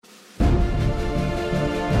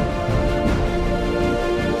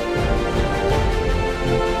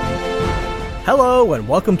Hello and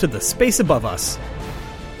welcome to The Space Above Us,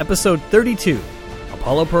 Episode 32,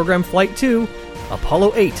 Apollo Program Flight 2,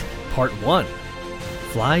 Apollo 8, Part 1,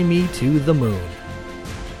 Fly Me to the Moon.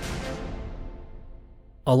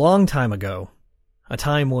 A long time ago, a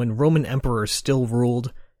time when Roman emperors still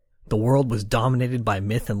ruled, the world was dominated by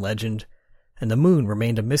myth and legend, and the moon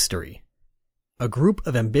remained a mystery. A group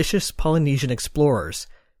of ambitious Polynesian explorers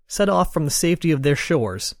set off from the safety of their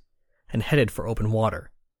shores and headed for open water.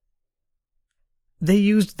 They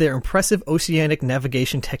used their impressive oceanic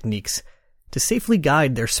navigation techniques to safely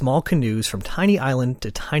guide their small canoes from tiny island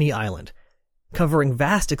to tiny island, covering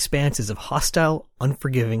vast expanses of hostile,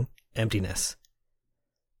 unforgiving emptiness.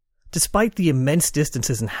 Despite the immense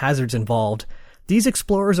distances and hazards involved, these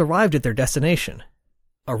explorers arrived at their destination,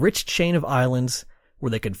 a rich chain of islands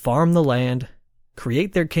where they could farm the land,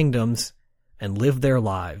 create their kingdoms, and live their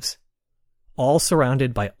lives, all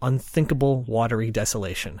surrounded by unthinkable watery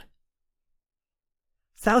desolation.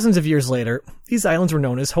 Thousands of years later, these islands were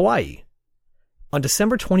known as Hawaii. On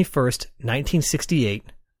December 21st, 1968,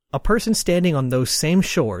 a person standing on those same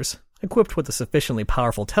shores, equipped with a sufficiently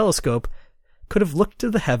powerful telescope, could have looked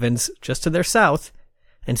to the heavens just to their south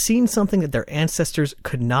and seen something that their ancestors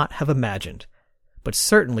could not have imagined, but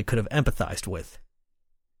certainly could have empathized with.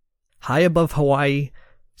 High above Hawaii,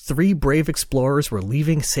 3 brave explorers were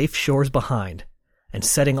leaving safe shores behind and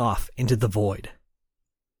setting off into the void.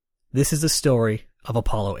 This is the story of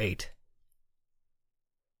Apollo 8.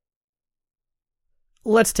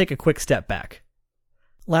 Let's take a quick step back.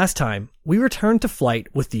 Last time, we returned to flight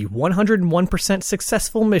with the 101%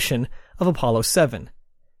 successful mission of Apollo 7.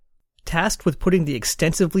 Tasked with putting the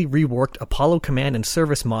extensively reworked Apollo Command and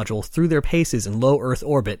Service Module through their paces in low Earth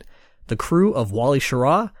orbit, the crew of Wally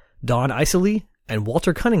Schirra, Don Eisele, and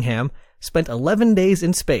Walter Cunningham spent 11 days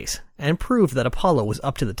in space and proved that Apollo was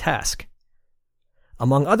up to the task.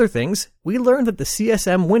 Among other things, we learned that the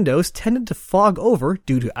CSM windows tended to fog over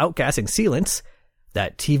due to outgassing sealants,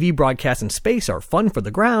 that TV broadcasts in space are fun for the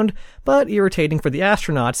ground, but irritating for the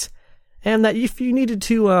astronauts, and that if you needed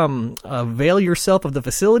to avail yourself of the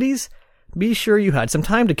facilities, be sure you had some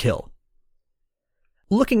time to kill.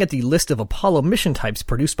 Looking at the list of Apollo mission types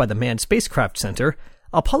produced by the Manned Spacecraft Center,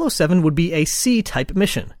 Apollo 7 would be a C-type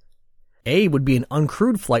mission. A would be an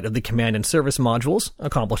uncrewed flight of the Command and Service Modules,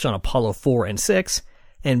 accomplished on Apollo 4 and 6,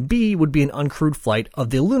 and B would be an uncrewed flight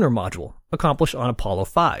of the Lunar Module, accomplished on Apollo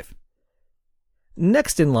 5.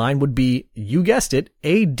 Next in line would be, you guessed it,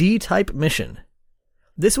 a D-type mission.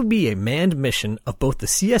 This would be a manned mission of both the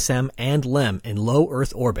CSM and LEM in low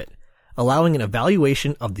Earth orbit, allowing an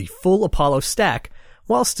evaluation of the full Apollo stack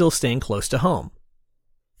while still staying close to home.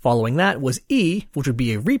 Following that was E, which would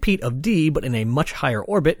be a repeat of D but in a much higher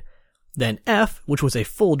orbit, then F, which was a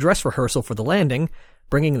full dress rehearsal for the landing,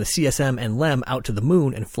 bringing the CSM and LEM out to the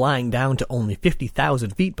moon and flying down to only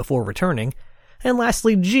 50,000 feet before returning, and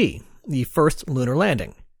lastly G, the first lunar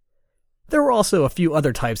landing. There were also a few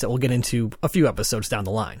other types that we'll get into a few episodes down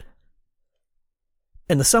the line.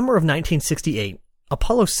 In the summer of 1968,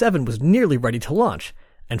 Apollo 7 was nearly ready to launch,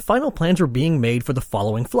 and final plans were being made for the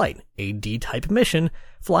following flight, a D-type mission,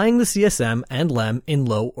 flying the CSM and LEM in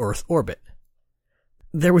low Earth orbit.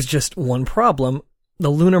 There was just one problem: the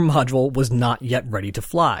lunar module was not yet ready to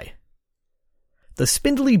fly. The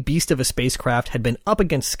spindly beast of a spacecraft had been up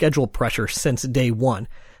against schedule pressure since day one,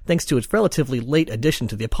 thanks to its relatively late addition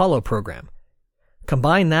to the Apollo program.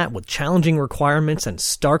 Combine that with challenging requirements and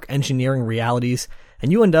stark engineering realities,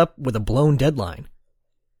 and you end up with a blown deadline.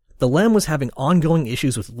 The LEM was having ongoing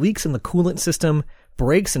issues with leaks in the coolant system,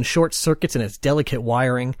 breaks and short circuits in its delicate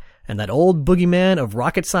wiring, and that old boogeyman of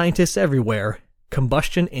rocket scientists everywhere,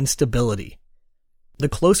 combustion instability. The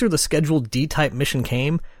closer the scheduled D-type mission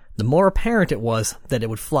came, the more apparent it was that it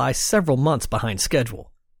would fly several months behind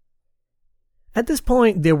schedule. At this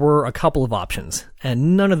point, there were a couple of options,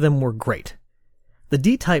 and none of them were great. The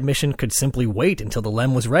D-type mission could simply wait until the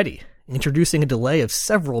LEM was ready, introducing a delay of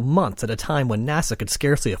several months at a time when NASA could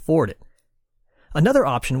scarcely afford it. Another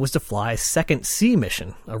option was to fly a second C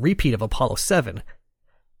mission, a repeat of Apollo 7.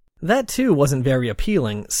 That too wasn't very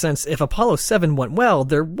appealing, since if Apollo 7 went well,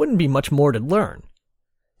 there wouldn't be much more to learn.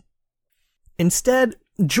 Instead,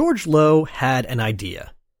 George Low had an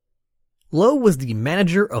idea. Low was the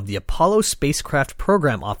manager of the Apollo Spacecraft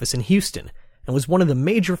Program Office in Houston, and was one of the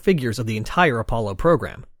major figures of the entire Apollo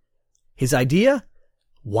program. His idea?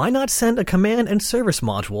 Why not send a command and service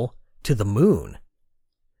module to the moon?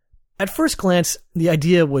 At first glance, the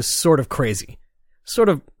idea was sort of crazy. Sort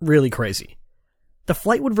of really crazy. The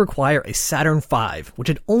flight would require a Saturn V, which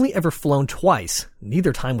had only ever flown twice,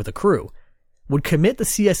 neither time with a crew, would commit the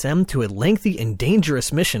CSM to a lengthy and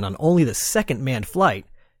dangerous mission on only the second manned flight,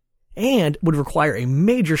 and would require a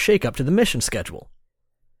major shakeup to the mission schedule.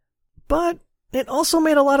 But it also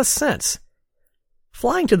made a lot of sense.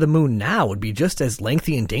 Flying to the moon now would be just as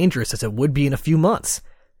lengthy and dangerous as it would be in a few months.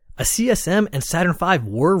 A CSM and Saturn V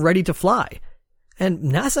were ready to fly, and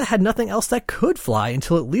NASA had nothing else that could fly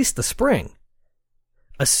until at least the spring.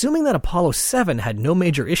 Assuming that Apollo 7 had no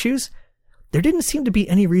major issues, there didn't seem to be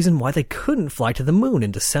any reason why they couldn't fly to the moon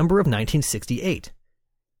in December of 1968.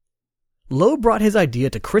 Loeb brought his idea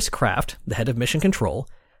to Chris Kraft, the head of Mission Control,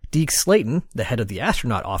 Deke Slayton, the head of the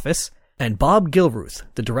Astronaut Office, and Bob Gilruth,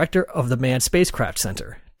 the director of the Manned Spacecraft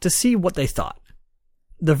Center, to see what they thought.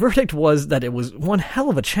 The verdict was that it was one hell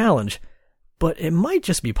of a challenge, but it might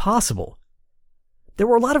just be possible. There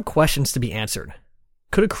were a lot of questions to be answered.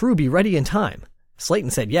 Could a crew be ready in time?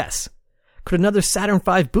 Slayton said yes. Could another Saturn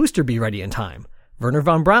V booster be ready in time? Wernher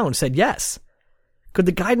von Braun said yes. Could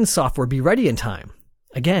the guidance software be ready in time?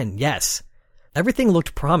 Again, yes. Everything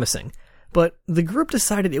looked promising, but the group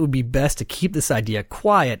decided it would be best to keep this idea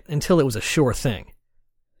quiet until it was a sure thing.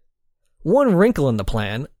 One wrinkle in the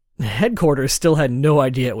plan: headquarters still had no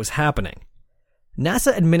idea it was happening.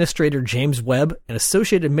 NASA Administrator James Webb and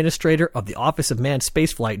Associate Administrator of the Office of Manned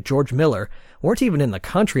Spaceflight George Miller weren't even in the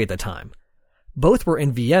country at the time. Both were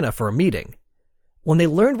in Vienna for a meeting. When they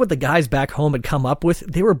learned what the guys back home had come up with,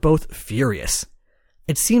 they were both furious.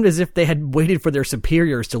 It seemed as if they had waited for their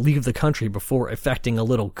superiors to leave the country before effecting a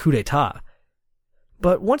little coup d'etat.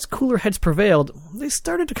 But once cooler heads prevailed, they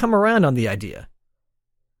started to come around on the idea.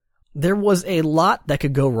 There was a lot that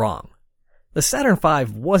could go wrong. The Saturn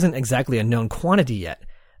V wasn't exactly a known quantity yet,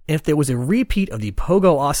 and if there was a repeat of the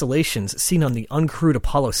pogo oscillations seen on the uncrewed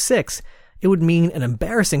Apollo 6, it would mean an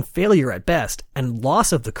embarrassing failure at best and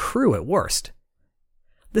loss of the crew at worst.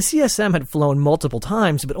 The CSM had flown multiple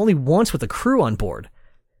times, but only once with a crew on board,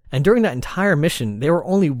 and during that entire mission, they were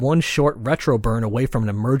only one short retro burn away from an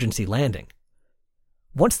emergency landing.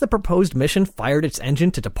 Once the proposed mission fired its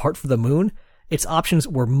engine to depart for the moon, its options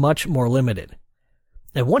were much more limited.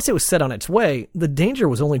 And once it was set on its way, the danger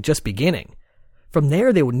was only just beginning. From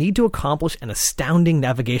there, they would need to accomplish an astounding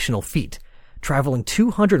navigational feat, traveling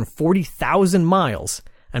 240,000 miles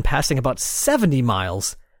and passing about 70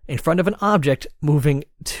 miles in front of an object moving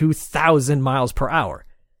 2,000 miles per hour.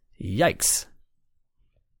 Yikes.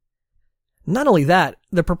 Not only that,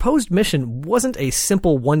 the proposed mission wasn't a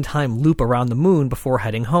simple one-time loop around the moon before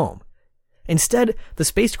heading home. Instead, the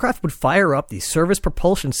spacecraft would fire up the service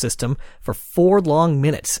propulsion system for 4 long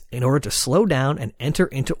minutes in order to slow down and enter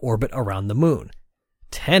into orbit around the moon.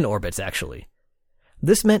 10 orbits, actually.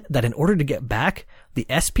 This meant that in order to get back, the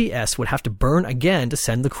SPS would have to burn again to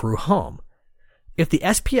send the crew home. If the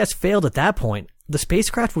SPS failed at that point, the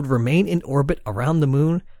spacecraft would remain in orbit around the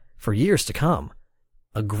moon for years to come.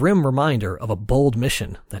 A grim reminder of a bold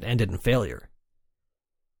mission that ended in failure.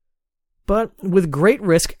 But with great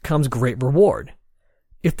risk comes great reward.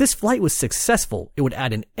 If this flight was successful, it would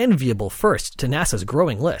add an enviable first to NASA's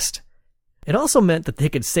growing list. It also meant that they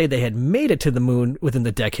could say they had made it to the moon within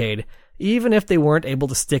the decade, even if they weren't able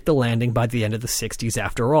to stick the landing by the end of the 60s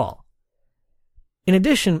after all. In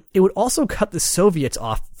addition, it would also cut the Soviets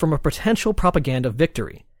off from a potential propaganda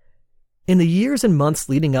victory. In the years and months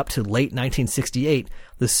leading up to late 1968,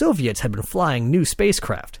 the Soviets had been flying new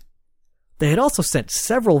spacecraft. They had also sent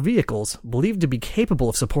several vehicles, believed to be capable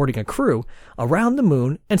of supporting a crew, around the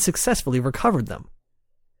moon and successfully recovered them.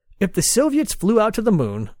 If the Soviets flew out to the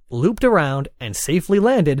moon, looped around, and safely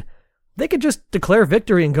landed, they could just declare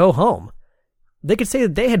victory and go home. They could say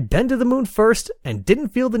that they had been to the moon first and didn't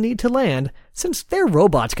feel the need to land, since their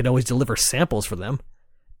robots could always deliver samples for them.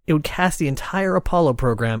 It would cast the entire Apollo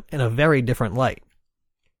program in a very different light.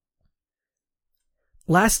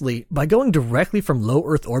 Lastly, by going directly from low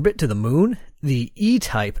Earth orbit to the moon, the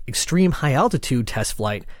E-type extreme high altitude test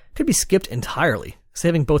flight could be skipped entirely,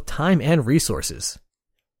 saving both time and resources.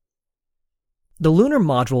 The lunar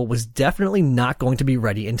module was definitely not going to be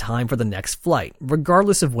ready in time for the next flight,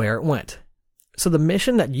 regardless of where it went. So the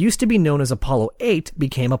mission that used to be known as Apollo 8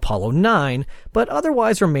 became Apollo 9, but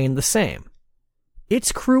otherwise remained the same.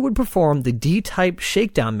 Its crew would perform the D-type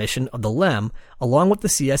shakedown mission of the LEM along with the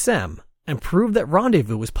CSM, and prove that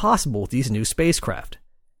rendezvous was possible with these new spacecraft.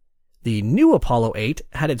 The new Apollo 8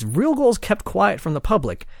 had its real goals kept quiet from the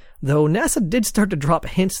public, though NASA did start to drop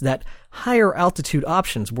hints that higher altitude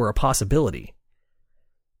options were a possibility.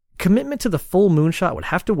 Commitment to the full moonshot would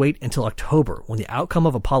have to wait until October, when the outcome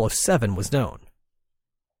of Apollo 7 was known.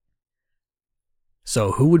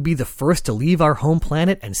 So who would be the first to leave our home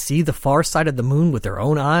planet and see the far side of the moon with their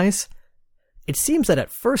own eyes? It seems that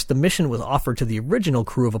at first the mission was offered to the original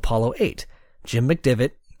crew of Apollo 8, Jim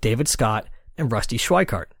McDivitt, David Scott, and Rusty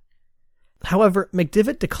Schweickart. However,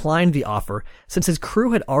 McDivitt declined the offer since his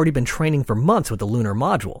crew had already been training for months with the lunar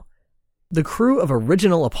module. The crew of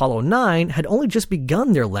original Apollo 9 had only just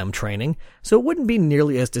begun their LEM training, so it wouldn't be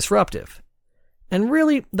nearly as disruptive. And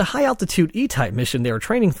really, the high-altitude E-type mission they were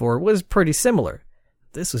training for was pretty similar.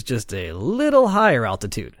 This was just a little higher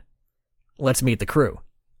altitude. Let's meet the crew.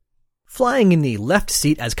 Flying in the left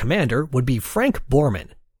seat as commander would be Frank Borman.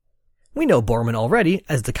 We know Borman already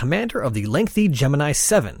as the commander of the lengthy Gemini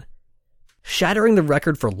 7. Shattering the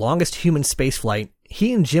record for longest human spaceflight,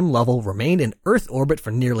 he and Jim Lovell remained in Earth orbit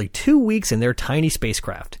for nearly 2 weeks in their tiny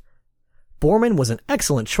spacecraft. Borman was an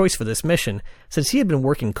excellent choice for this mission since he had been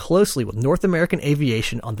working closely with North American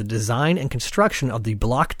Aviation on the design and construction of the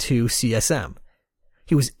Block II CSM.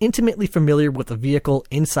 He was intimately familiar with the vehicle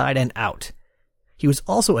inside and out. He was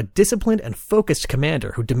also a disciplined and focused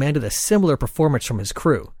commander who demanded a similar performance from his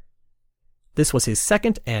crew. This was his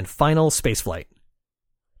second and final spaceflight.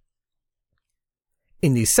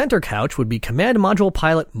 In the center couch would be Command Module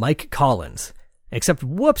pilot Mike Collins. Except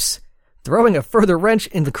whoops, throwing a further wrench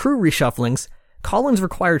in the crew reshufflings, Collins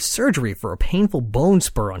required surgery for a painful bone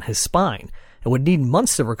spur on his spine and would need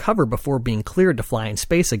months to recover before being cleared to fly in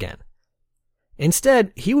space again.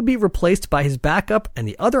 Instead, he would be replaced by his backup and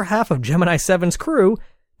the other half of Gemini 7's crew,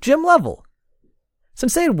 Jim Lovell.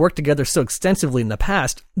 Since they had worked together so extensively in the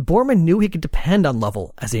past, Borman knew he could depend on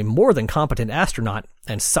Lovell as a more than competent astronaut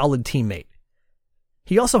and solid teammate.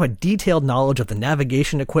 He also had detailed knowledge of the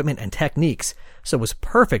navigation equipment and techniques, so was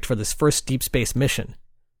perfect for this first deep space mission.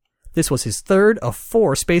 This was his third of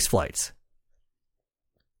 4 spaceflights.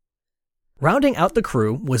 Rounding out the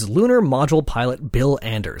crew was lunar module pilot Bill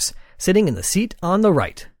Anders, sitting in the seat on the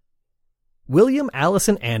right. William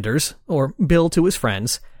Allison Anders, or Bill to his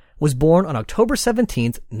friends, was born on October 17,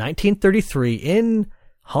 1933 in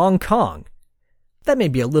Hong Kong. That may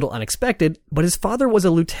be a little unexpected, but his father was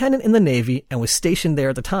a lieutenant in the Navy and was stationed there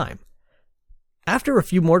at the time. After a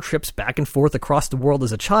few more trips back and forth across the world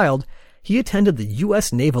as a child, he attended the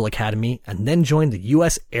U.S. Naval Academy and then joined the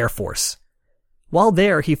U.S. Air Force. While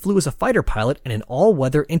there, he flew as a fighter pilot in an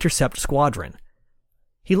all-weather intercept squadron.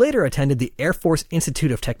 He later attended the Air Force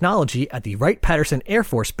Institute of Technology at the Wright-Patterson Air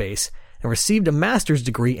Force Base and received a master's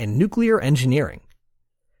degree in nuclear engineering.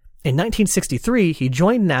 In 1963, he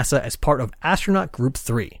joined NASA as part of Astronaut Group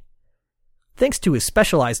 3. Thanks to his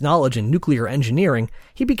specialized knowledge in nuclear engineering,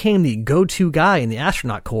 he became the go-to guy in the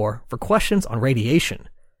astronaut corps for questions on radiation.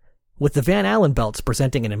 With the Van Allen belts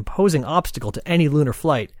presenting an imposing obstacle to any lunar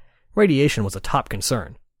flight, radiation was a top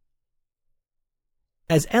concern.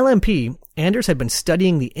 As LMP, Anders had been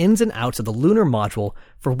studying the ins and outs of the lunar module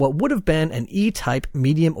for what would have been an E-type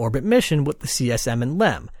medium-orbit mission with the CSM and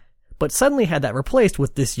LEM, but suddenly had that replaced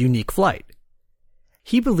with this unique flight.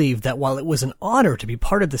 He believed that while it was an honor to be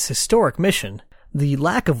part of this historic mission, the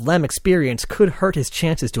lack of LEM experience could hurt his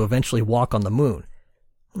chances to eventually walk on the moon.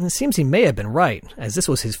 And it seems he may have been right, as this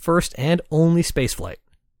was his first and only spaceflight.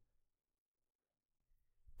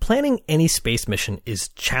 Planning any space mission is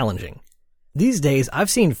challenging. These days, I've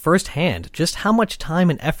seen firsthand just how much time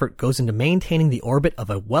and effort goes into maintaining the orbit of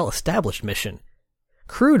a well-established mission.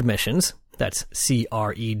 Crewed missions, that's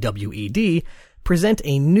CREWED, present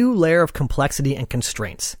a new layer of complexity and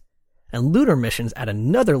constraints. And lunar missions add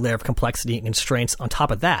another layer of complexity and constraints on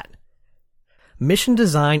top of that. Mission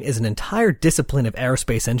design is an entire discipline of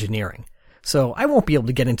aerospace engineering, so I won't be able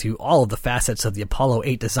to get into all of the facets of the Apollo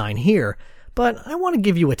 8 design here, but I want to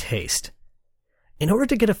give you a taste. In order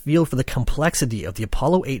to get a feel for the complexity of the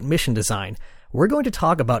Apollo 8 mission design, we're going to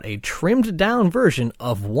talk about a trimmed-down version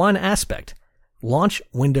of one aspect: launch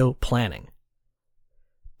window planning.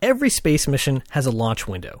 Every space mission has a launch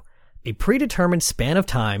window, a predetermined span of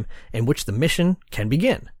time in which the mission can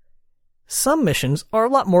begin. Some missions are a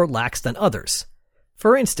lot more lax than others.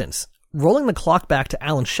 For instance, rolling the clock back to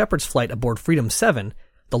Alan Shepard's flight aboard Freedom 7,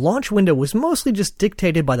 the launch window was mostly just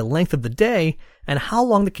dictated by the length of the day and how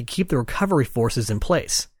long they could keep the recovery forces in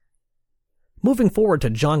place. Moving forward to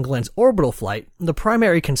John Glenn's orbital flight, the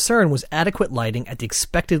primary concern was adequate lighting at the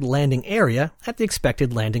expected landing area at the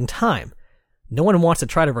expected landing time. No one wants to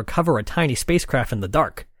try to recover a tiny spacecraft in the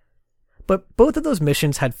dark. But both of those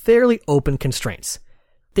missions had fairly open constraints.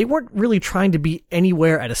 They weren't really trying to be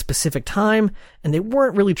anywhere at a specific time, and they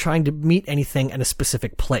weren't really trying to meet anything at a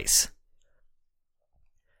specific place.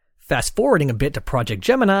 Fast forwarding a bit to Project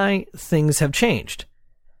Gemini, things have changed.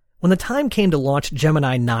 When the time came to launch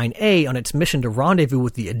Gemini 9A on its mission to rendezvous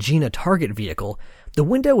with the Agena target vehicle, the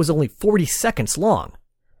window was only 40 seconds long.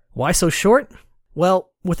 Why so short?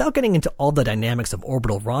 Well, without getting into all the dynamics of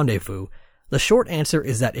orbital rendezvous, the short answer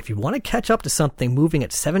is that if you want to catch up to something moving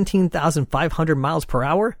at 17,500 miles per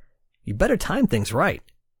hour, you better time things right.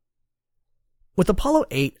 With Apollo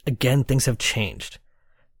 8, again things have changed.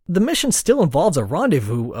 The mission still involves a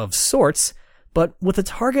rendezvous of sorts, but with a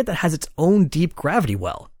target that has its own deep gravity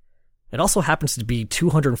well. It also happens to be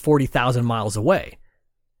 240,000 miles away.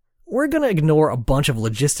 We're going to ignore a bunch of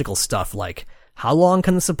logistical stuff like how long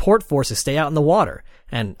can the support forces stay out in the water,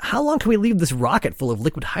 and how long can we leave this rocket full of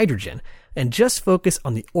liquid hydrogen, and just focus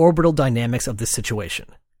on the orbital dynamics of this situation.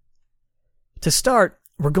 To start,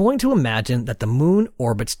 we're going to imagine that the moon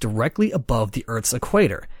orbits directly above the Earth's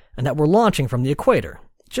equator, and that we're launching from the equator,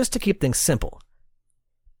 just to keep things simple.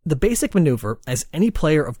 The basic maneuver, as any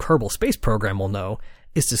player of Kerbal Space Program will know,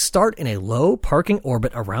 is to start in a low parking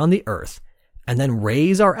orbit around the Earth, and then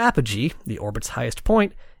raise our apogee, the orbit's highest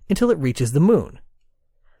point, until it reaches the moon.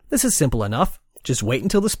 This is simple enough. Just wait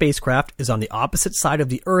until the spacecraft is on the opposite side of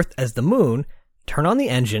the Earth as the moon, turn on the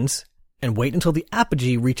engines, and wait until the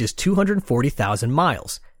apogee reaches 240,000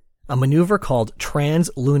 miles, a maneuver called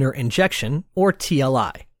Trans-Lunar Injection, or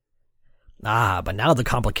TLI. But now the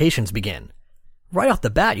complications begin. Right off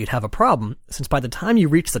the bat, you'd have a problem, since by the time you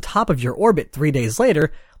reach the top of your orbit 3 days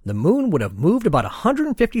later, the moon would have moved about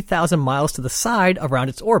 150,000 miles to the side around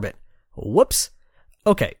its orbit. Whoops.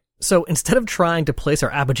 Okay, so instead of trying to place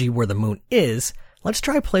our apogee where the moon is, let's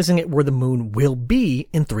try placing it where the moon will be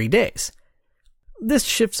in 3 days. This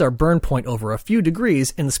shifts our burn point over a few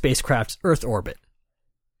degrees in the spacecraft's Earth orbit.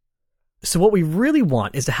 So what we really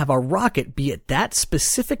want is to have our rocket be at that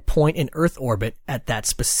specific point in Earth orbit at that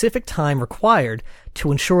specific time required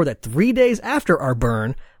to ensure that 3 days after our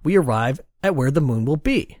burn, we arrive at where the moon will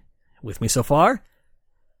be. With me so far?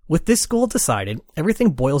 With this goal decided,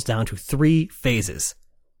 everything boils down to 3 phases: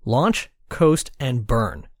 launch, coast, and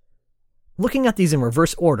burn. Looking at these in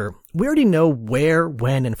reverse order, we already know where,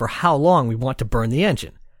 when, and for how long we want to burn the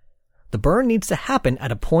engine. The burn needs to happen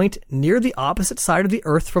at a point near the opposite side of the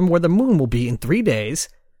Earth from where the moon will be in 3 days,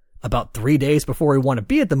 about 3 days before we want to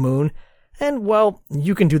be at the moon, and, well,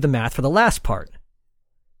 you can do the math for the last part.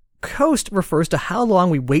 Coast refers to how long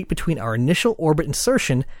we wait between our initial orbit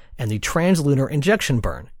insertion and the translunar injection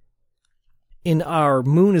burn. In our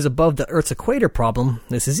moon is above the Earth's equator problem,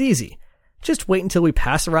 this is easy. Just wait until we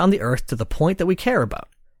pass around the Earth to the point that we care about.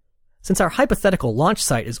 Since our hypothetical launch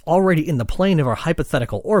site is already in the plane of our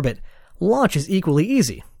hypothetical orbit, launch is equally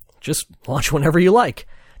easy. Just launch whenever you like.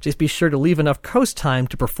 Just be sure to leave enough coast time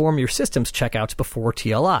to perform your systems checkouts before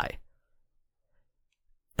TLI.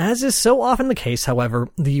 As is so often the case, however,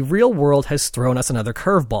 the real world has thrown us another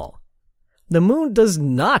curveball. The moon does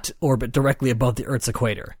not orbit directly above the Earth's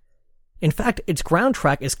equator. In fact, its ground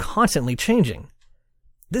track is constantly changing.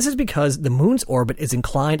 This is because the moon's orbit is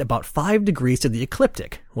inclined about 5 degrees to the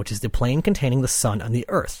ecliptic, which is the plane containing the sun and the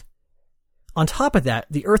Earth. On top of that,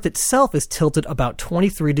 the Earth itself is tilted about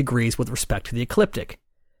 23 degrees with respect to the ecliptic.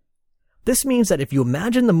 This means that if you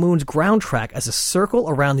imagine the moon's ground track as a circle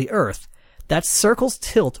around the Earth, that circle's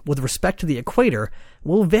tilt with respect to the equator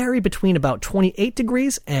will vary between about 28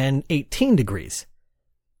 degrees and 18 degrees.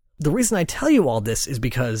 The reason I tell you all this is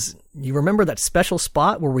because you remember that special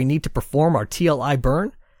spot where we need to perform our TLI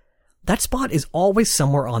burn? That spot is always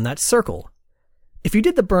somewhere on that circle. If you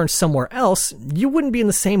did the burn somewhere else, you wouldn't be in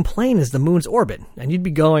the same plane as the moon's orbit, and you'd be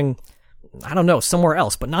going, somewhere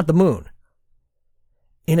else, but not the moon.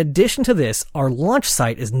 In addition to this, our launch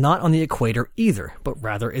site is not on the equator either, but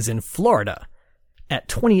rather is in Florida, at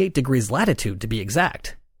 28 degrees latitude to be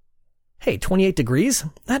exact. Hey, 28 degrees?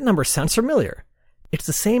 That number sounds familiar. It's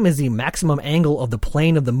the same as the maximum angle of the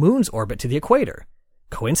plane of the moon's orbit to the equator.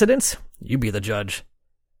 Coincidence? You be the judge.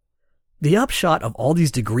 The upshot of all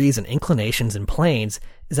these degrees and inclinations and planes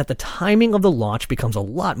is that the timing of the launch becomes a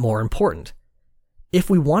lot more important. If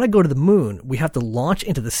we want to go to the moon, we have to launch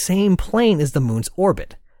into the same plane as the moon's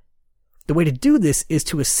orbit. The way to do this is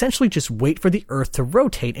to essentially just wait for the Earth to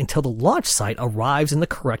rotate until the launch site arrives in the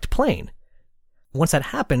correct plane. Once that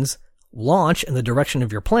happens, launch in the direction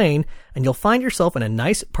of your plane, and you'll find yourself in a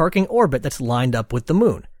nice parking orbit that's lined up with the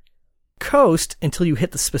moon. Coast until you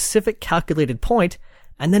hit the specific calculated point,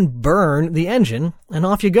 and then burn the engine, and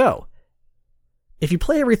off you go. If you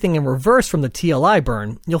play everything in reverse from the TLI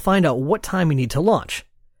burn, you'll find out what time you need to launch.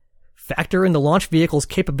 Factor in the launch vehicle's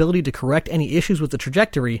capability to correct any issues with the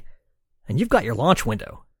trajectory, and you've got your launch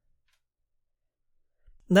window.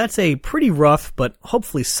 That's a pretty rough, but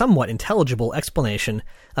hopefully somewhat intelligible explanation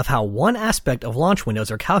of how one aspect of launch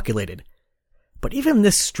windows are calculated. But even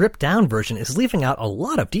this stripped-down version is leaving out a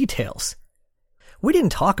lot of details. We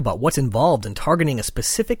didn't talk about what's involved in targeting a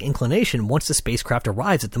specific inclination once the spacecraft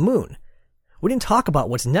arrives at the moon. We didn't talk about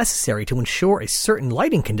what's necessary to ensure a certain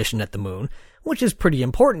lighting condition at the moon, which is pretty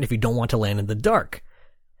important if you don't want to land in the dark.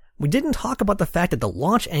 We didn't talk about the fact that the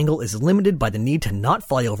launch angle is limited by the need to not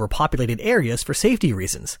fly over populated areas for safety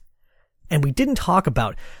reasons. And we didn't talk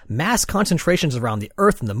about mass concentrations around the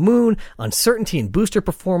Earth and the Moon, uncertainty in booster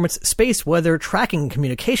performance, space weather, tracking and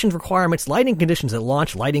communications requirements, lighting conditions at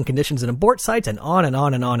launch, lighting conditions at abort sites, and on and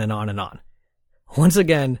on and on and on and on. Once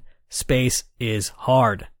again, space is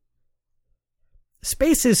hard.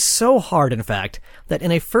 Space is so hard, in fact, that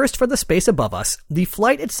in a first for the space above us, the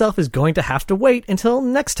flight itself is going to have to wait until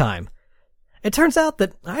next time. It turns out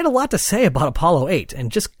that I had a lot to say about Apollo 8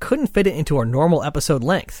 and just couldn't fit it into our normal episode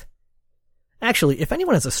length. Actually, if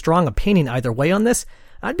anyone has a strong opinion either way on this,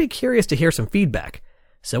 I'd be curious to hear some feedback.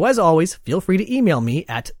 So as always, feel free to email me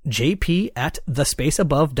at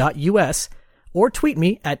jp@thespaceabove.us or tweet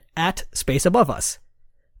me at @spaceaboveus.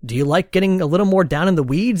 Do you like getting a little more down in the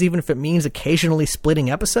weeds even if it means occasionally splitting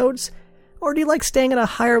episodes? Or do you like staying at a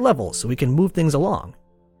higher level so we can move things along?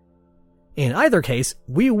 In either case,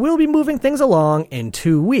 we will be moving things along in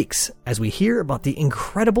 2 weeks as we hear about the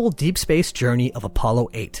incredible deep space journey of Apollo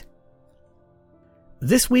 8.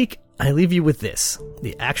 This week, I leave you with this,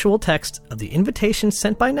 the actual text of the invitation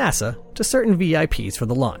sent by NASA to certain VIPs for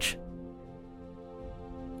the launch.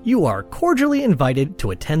 You are cordially invited to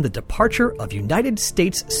attend the departure of United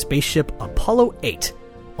States spaceship Apollo 8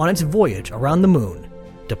 on its voyage around the Moon,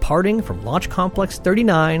 departing from Launch Complex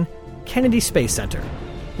 39, Kennedy Space Center,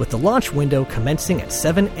 with the launch window commencing at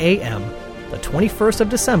 7 a.m., the 21st of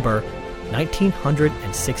December,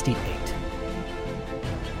 1968.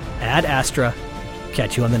 Ad Astra.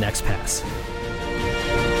 Catch you on the next pass.